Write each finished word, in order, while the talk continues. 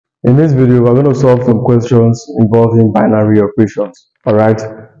In this video, we're going to solve some questions involving binary operations. Alright,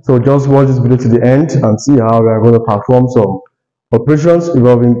 so just watch this video to the end and see how we are going to perform some operations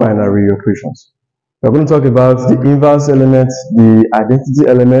involving binary operations. We're going to talk about the inverse element, the identity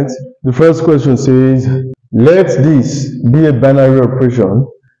element. The first question says, let this be a binary operation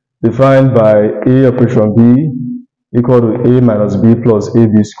defined by A operation B equal to A minus B plus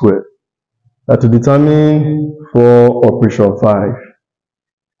AB squared. To determine for operation 5.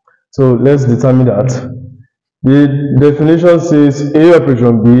 So let's determine that. The definition says A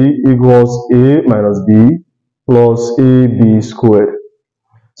operation B equals A minus B plus AB squared.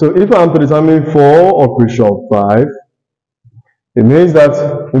 So if I am to determine for operation 5, it means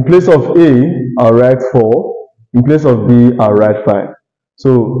that in place of A, I'll write 4. In place of B, I'll write 5.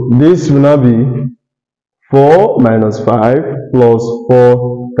 So this will now be 4 minus 5 plus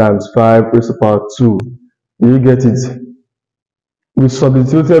 4 times 5 raised to the power 2. You get it? We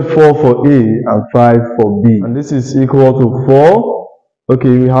substituted 4 for A and 5 for B. And this is equal to 4. Okay,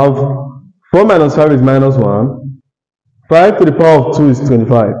 we have 4 minus 5 is minus 1. 5 to the power of 2 is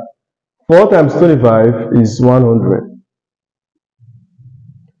 25. 4 times 25 is 100.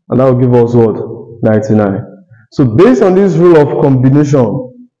 And that will give us what? 99. So based on this rule of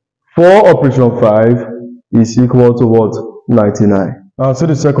combination, 4 operation 5 is equal to what? 99. Now see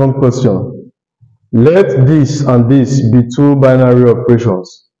the second question. Let this and this be two binary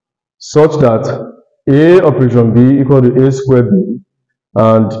operations such that A operation B equal to A squared B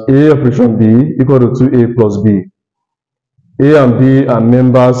and A operation B equal to 2A plus B. A and B are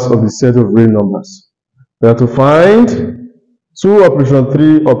members of the set of real numbers. We have to find 2 operation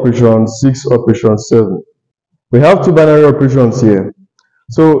 3, operation 6, operation 7. We have two binary operations here.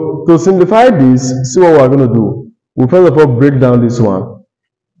 So to simplify this, see what we are going to do. We'll first of all break down this one.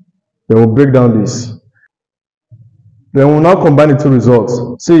 Then we'll break down this. Then we'll now combine the two results.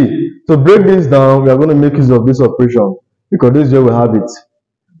 See, to break this down, we are going to make use of this operation because this is where we have it.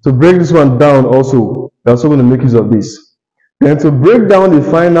 To break this one down also, we're also going to make use of this. Then to break down the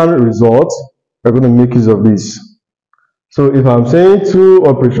final result, we're going to make use of this. So if I'm saying 2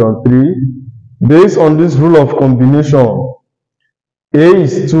 operation 3, based on this rule of combination, A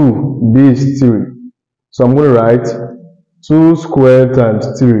is 2, B is 3. So I'm going to write 2 squared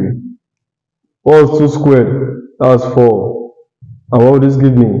times 3. What was 2 squared? That's 4. And what would this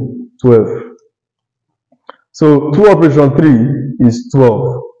give me? 12. So 2 operation 3 is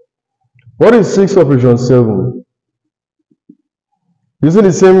 12. What is 6 operation 7? Using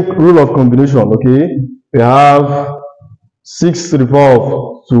the same rule of combination, okay? We have 6 to the power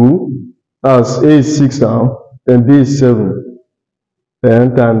of 2. That's A is 6 now. Then B is 7.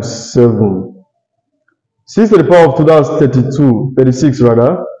 Then times 7. 6 to the power of 2, that's 36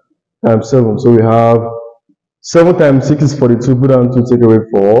 rather. Times 7. So we have 7 times 6 is 42. Put down 2, take away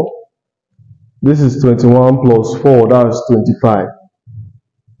 4. This is 21 plus 4, that's 25.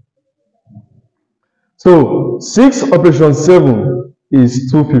 So 6 operation 7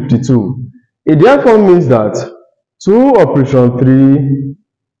 is 252. It therefore means that 2 operation 3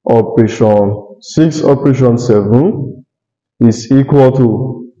 operation 6 operation 7 is equal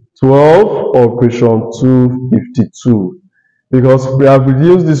to 12 operation 252. Because we have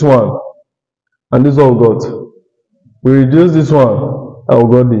reduced this one, and this is what we got. We reduce this one, and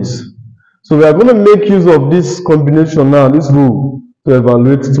we got this. So we are going to make use of this combination now, this rule, to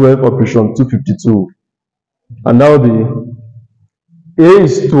evaluate 12 operation 252. And that will be A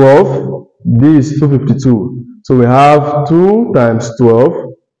is 12, B is 252. So we have 2 times 12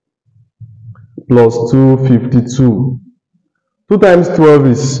 plus 252. 2 times 12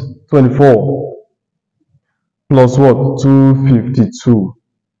 is 24. Plus what? 252.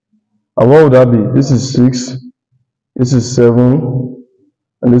 And what would that be? This is 6, this is 7,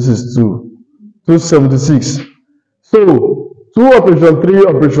 and this is 2. 276. So 2 operation 3,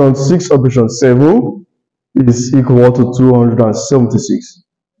 operation 6, operation 7 is equal to 276.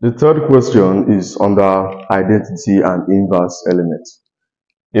 The third question is under identity and inverse elements.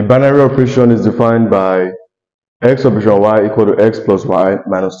 A binary operation is defined by x operation y equal to x plus y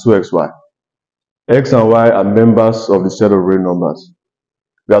minus 2xy. X and y are members of the set of real numbers.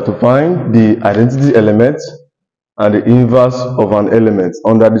 We have to find the identity element and the inverse of an element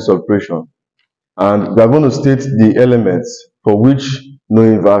under this operation. And we are going to state the elements for which no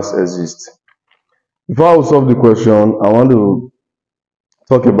inverse exists. Before I will solve the question, I want to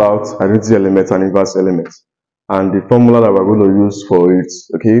talk about identity elements and inverse elements and the formula that we're going to use for it.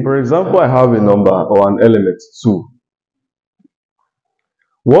 Okay. For example, I have a number or an element 2.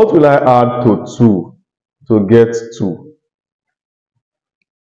 What will I add to 2 to get 2?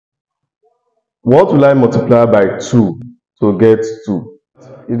 What will I multiply by 2 to get 2?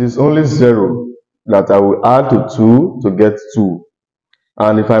 It is only 0 that I will add to 2 to get 2.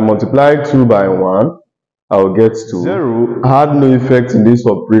 And if I multiply 2 by 1, I will get 2. 0 had no effect in this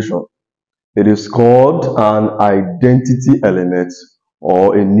operation. It is called an identity element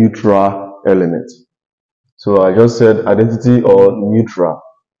or a neutral element. So I just said identity or neutral.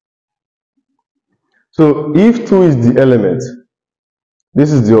 So if 2 is the element,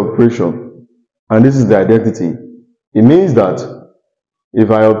 this is the operation, and this is the identity. It means that if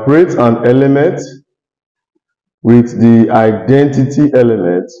I operate an element with the identity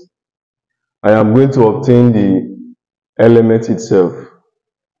element, I am going to obtain the element itself.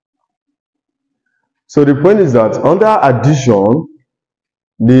 So the point is that under addition,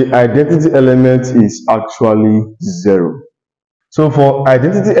 the identity element is actually 0. So for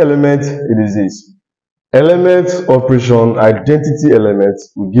identity element, it is this. Element operation identity element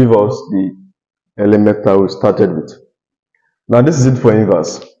will give us the element that we started with. Now this is it for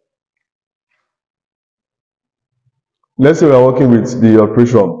inverse. Let's say we are working with the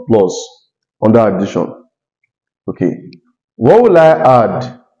operation plus under addition. Okay, what will I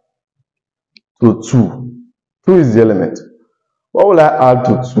add to 2? 2 is the element. What will I add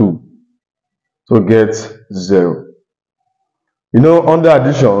to 2 to get 0? You know, under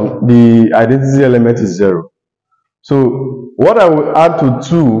addition, the identity element is 0. So what I will add to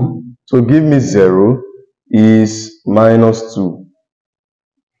 2 to give me 0 is minus 2.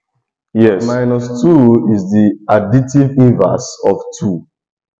 Yes, minus 2 is the additive inverse of 2.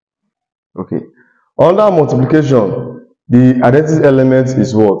 Okay. Under multiplication, the identity element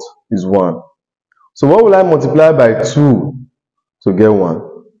is what? Is 1. So what will I multiply by 2 to get 1?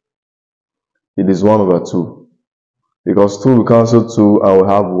 It is 1 over 2. Because 2 will cancel 2 and we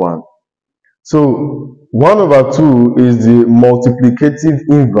have 1. So 1 over 2 is the multiplicative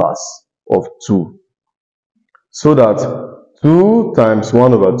inverse of 2. So that 2 times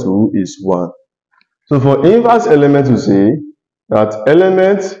 1 over 2 is 1. So for inverse element, we say that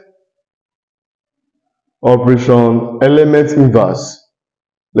element operation element inverse.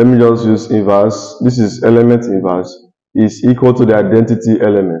 Let me just use inverse. This is element inverse is equal to the identity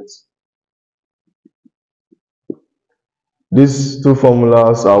element. These two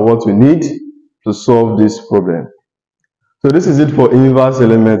formulas are what we need to solve this problem. So this is it for inverse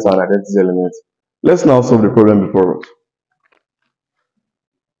elements and identity elements. Let's now solve the problem before us.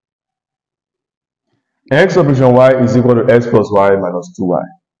 X operation y is equal to x plus y minus 2y.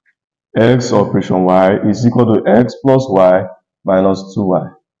 X operation y is equal to x plus y minus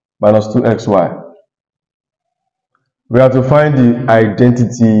 2y minus 2xy. We have to find the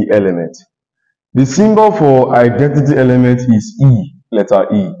identity element. The symbol for identity element is E, letter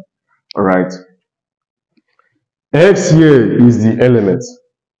E. All right. X here is the element.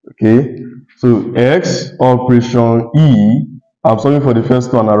 Okay. So X operation E, I'm solving for the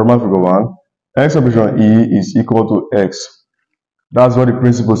first one, Roman figure 1. X operation E is equal to X. That's what the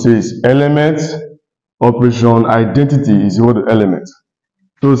principle says. Element operation identity is equal to element.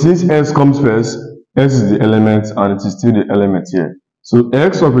 So since X comes first, X is the element and it is still the element here. So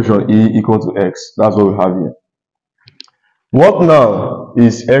X operation E equal to X. That's what we have here. What now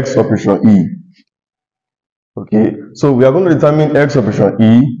is X operation E? Okay, so we are going to determine X operation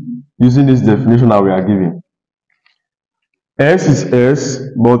E using this definition that we are given. X is S,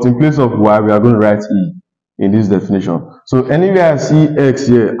 but in place of Y, we are going to write E in this definition. So anywhere I see X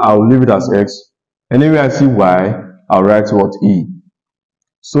here, I'll leave it as X. Anywhere I see Y, I'll write what? E.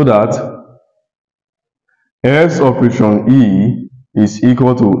 So that X operation E is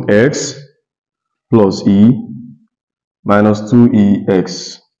equal to X plus E minus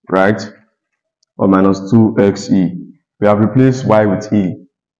 2EX, right? Or minus 2XE. We have replaced Y with E.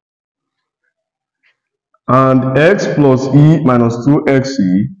 And X plus E minus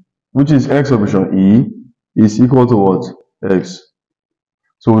 2XE, which is X operation E, is equal to what? X.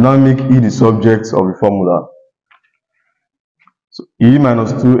 So we now make E the subject of the formula. So E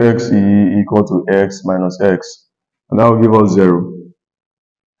minus 2XE equal to X minus X. And that will give us 0.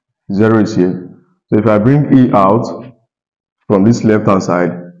 0 is here. So if I bring E out from this left hand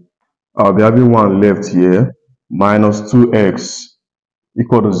side, I'll be having 1 left here, minus 2x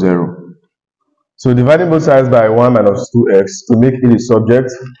equal to 0. So dividing both sides by 1 minus 2x to make it a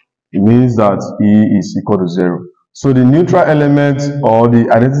subject, it means that E is equal to 0. So the neutral element or the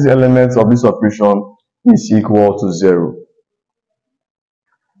identity element of this operation is equal to 0.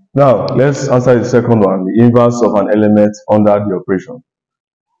 Now, let's answer the second one, the inverse of an element under the operation.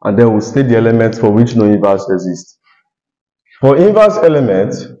 And then we'll state the elements for which no inverse exists. For inverse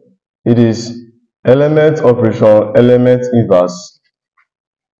element, it is element operation element inverse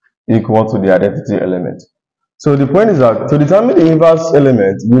equal to the identity element. So the point is that to determine the inverse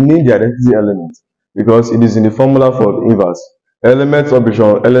element, we need the identity element because it is in the formula for the inverse. Element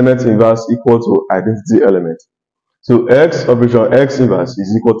operation element inverse equal to identity element. So x operation x inverse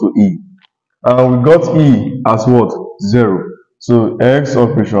is equal to E. And we got E as what? 0. So x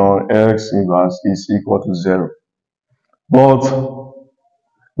operation x inverse is equal to 0. But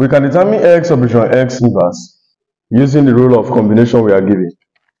we can determine x operation x inverse using the rule of combination we are given.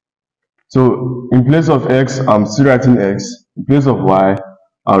 So in place of x, I'm still writing x. In place of y,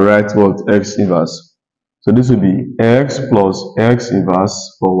 I'll write what? X inverse. So this will be x plus x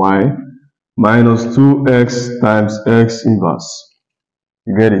inverse for y minus 2x times x inverse.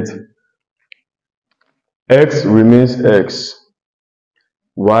 You get it? X remains x.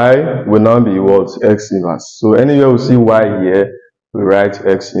 Y will now be what? X inverse. So anywhere we see y here, we write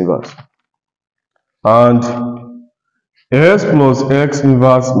x inverse. And x plus x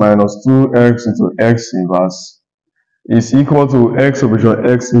inverse minus 2x into x inverse is equal to x operation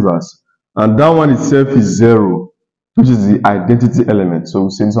x inverse. And that one itself is 0, which is the identity element. So we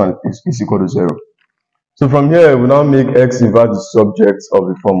say this one is equal to 0. So from here, we now make x inverse the subject of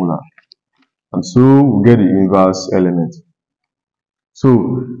the formula. And so we get the inverse element.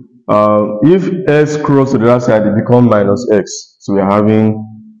 So if x cross to the other side, it becomes minus x. So we are having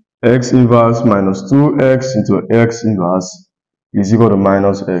x inverse minus 2x into x inverse is equal to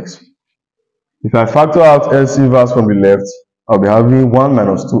minus x. If I factor out x inverse from the left, I'll be having 1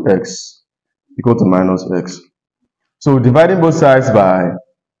 minus 2x equal to minus x. So dividing both sides by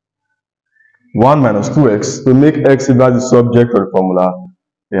 1 minus 2x to make x inverse the subject of the formula,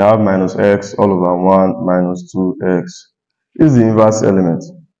 we have minus x all over 1 minus 2x. This is the inverse element.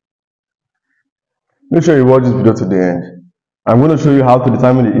 Make sure you watch this video to the end. I'm going to show you how to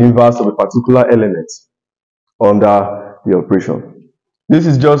determine the inverse of a particular element under the operation. This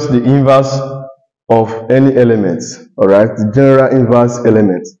is just the inverse of any element, alright, the general inverse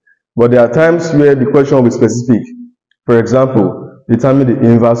element. But there are times where the question will be specific. For example, determine the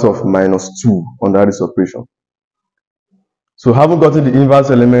inverse of minus 2 under this operation. So having gotten the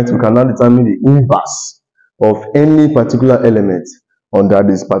inverse element, we can now determine the inverse of any particular element under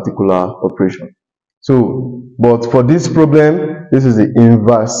this particular operation. So, but for this problem, this is the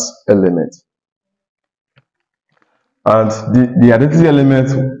inverse element. And the identity element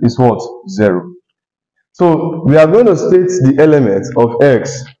is what? 0. So we are going to state the element of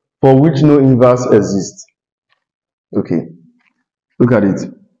x for which no inverse exists. Okay, look at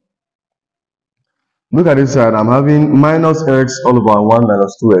it. Look at this side, I'm having minus x all over 1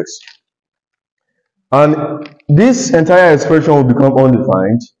 minus 2x. And this entire expression will become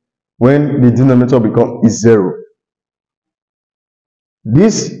undefined when the denominator is 0.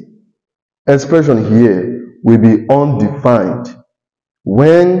 This expression here will be undefined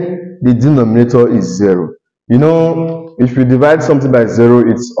when the denominator is 0. You know, if you divide something by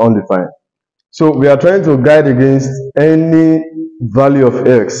 0, it's undefined. So we are trying to guide against any value of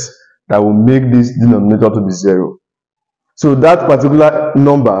x that will make this denominator to be 0. So that particular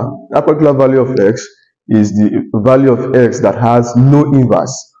number, that particular value of x is the value of x that has no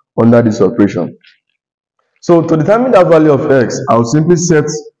inverse under this operation. So to determine that value of x, I will simply set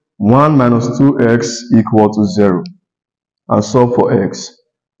 1 minus 2x equal to 0 and solve for x.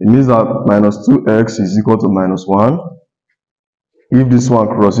 It means that minus 2x is equal to minus 1. If this one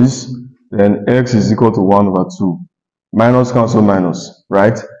crosses, then x is equal to 1 over 2. Minus cancel minus,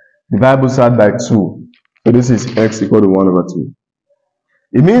 right? Divide both sides by 2. So this is x equal to 1 over 2.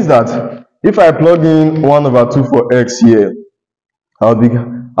 It means that if I plug in 1 over 2 for x here,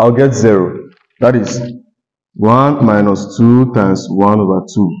 I'll get 0. That is 1 minus 2 times 1 over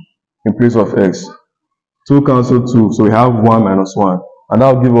 2 in place of x. 2 cancel 2, so we have 1 minus 1. And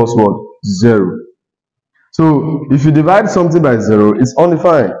that will give us what? 0. So if you divide something by 0, it's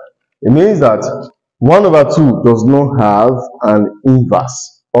undefined. It means that 1 over 2 does not have an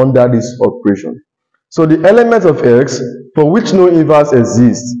inverse under this operation. So the element of x for which no inverse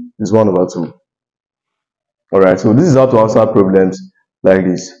exists is 1 over 2. Alright, so this is how to answer problems like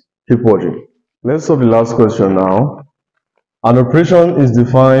this. Keep watching. Let's solve the last question now. An operation is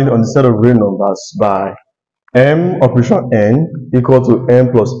defined on the set of real numbers by m operation n equal to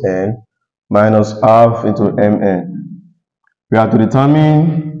m plus n minus half into mn. We have to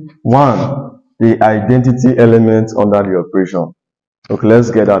determine 1, the identity element under the operation. Okay,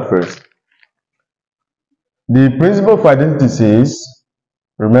 let's get that first. The principle of identity says,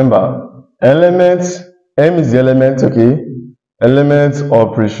 remember, element, m is the element, okay? Element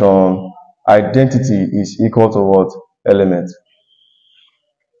operation identity is equal to what? Element.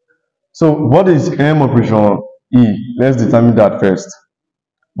 So what is m operation e? Let's determine that first.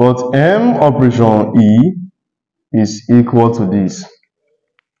 But m operation e is equal to this.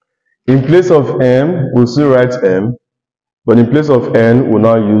 In place of m, we'll still write m, but in place of n, we'll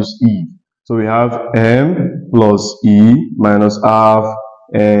now use e. So we have m plus e minus half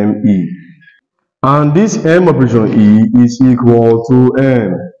me. And this m operation e is equal to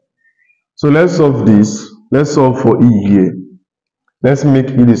n. So let's solve this. Let's solve for e here. Let's make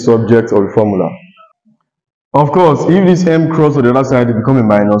e the subject of the formula. Of course, if this m cross to the other side, it becomes a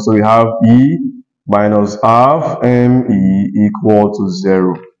minus. So we have e minus half me equal to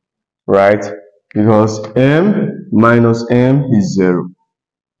 0, right? Because m minus m is 0.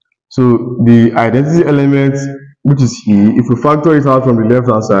 So the identity element, which is e, if we factor it out from the left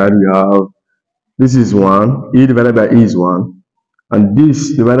hand side, we have this is 1, e divided by e is 1, and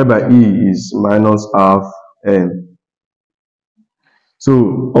this divided by e is minus half m.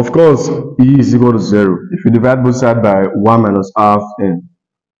 So, of course, e is equal to 0 if you divide both sides by 1 minus half m.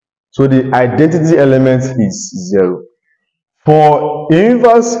 So the identity element is 0. For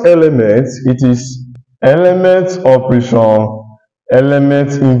inverse element, it is element operation,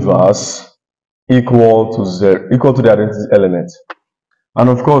 element inverse equal to 0, equal to the identity element. And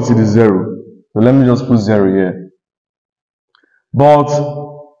of course, it is 0. So let me just put 0 here. But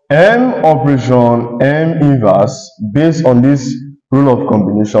m operation, m inverse, based on this rule of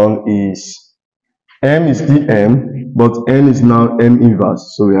combination, is m is still m, but n is now m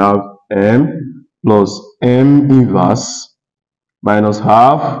inverse. So we have m plus m inverse minus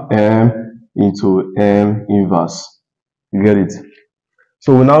half m into m inverse. You get it?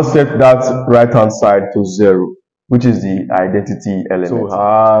 So we now set that right hand side to 0, which is the identity element. So we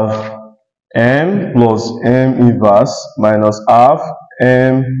have m plus m inverse minus half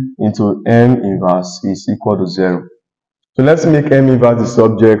m into m inverse is equal to 0. So let's make m inverse the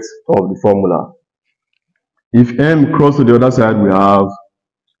subject of the formula. If m cross to the other side, we have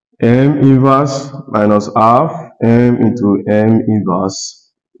m inverse minus half m into m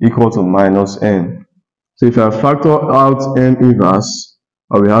inverse equal to minus n. So if I factor out m inverse,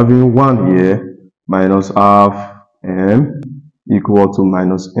 I'll be having 1 here minus half m equal to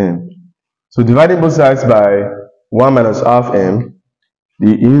minus n. So dividing both sides by 1 minus half m,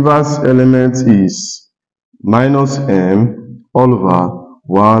 the inverse element is minus m all over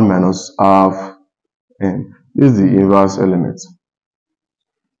 1 minus half m. This is the inverse element.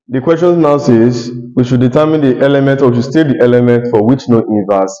 The question now says we should determine the element, or we should state the element for which no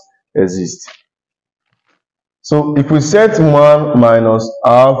inverse exists. So if we set 1 minus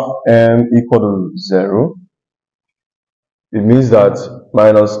half m equal to 0, it means that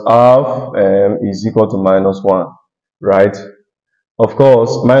minus half m is equal to minus 1, right? Of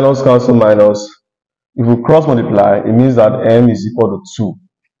course, minus cancel minus. If we cross multiply, it means that m is equal to 2.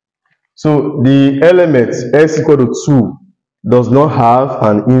 So the element s equal to 2 does not have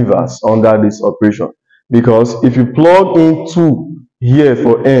an inverse under this operation, because if you plug in 2 here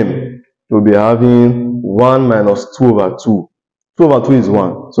for m, you'll be having 1 minus 2 over 2. 2 over 2 is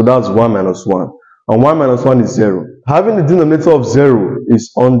 1, so that's 1 minus 1. And 1 minus 1 is 0. Having the denominator of 0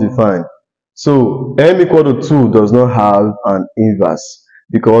 is undefined. So m equal to 2 does not have an inverse,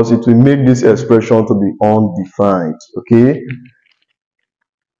 because it will make this expression to be undefined. Okay?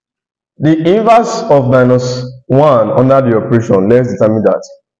 The inverse of minus 1 under the operation, let's determine that.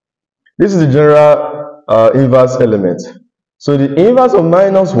 This is the general inverse element. So the inverse of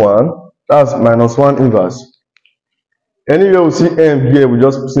minus 1, that's minus 1 inverse. Anywhere we see m here, we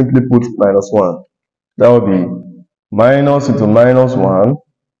just simply put minus 1. That will be minus into minus 1,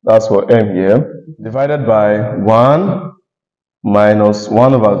 that's for m here, divided by 1 minus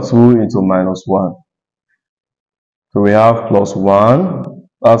 1 over 2 into minus 1. So we have plus 1,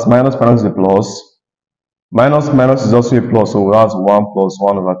 that's minus minus is a plus. Minus minus is also a plus, so that's 1 plus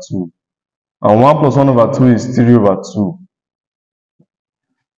 1 over 2. And 1 plus 1 over 2 is 3 over 2.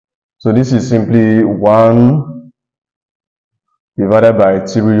 So this is simply 1 divided by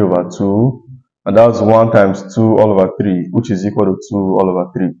 3 over 2. And that's 1 times 2 all over 3, which is equal to 2 all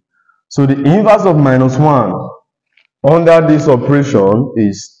over 3. So the inverse of minus 1 under this operation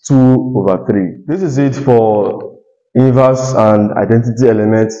is 2 over 3. This is it for inverse and identity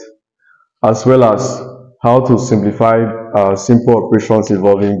elements, as well as how to simplify simple operations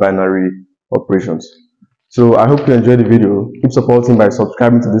involving binary operations. So I hope you enjoyed the video. Keep supporting by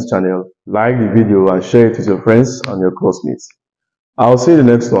subscribing to this channel, like the video, and share it with your friends and your classmates. I'll see you in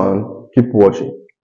the next one. Keep watching.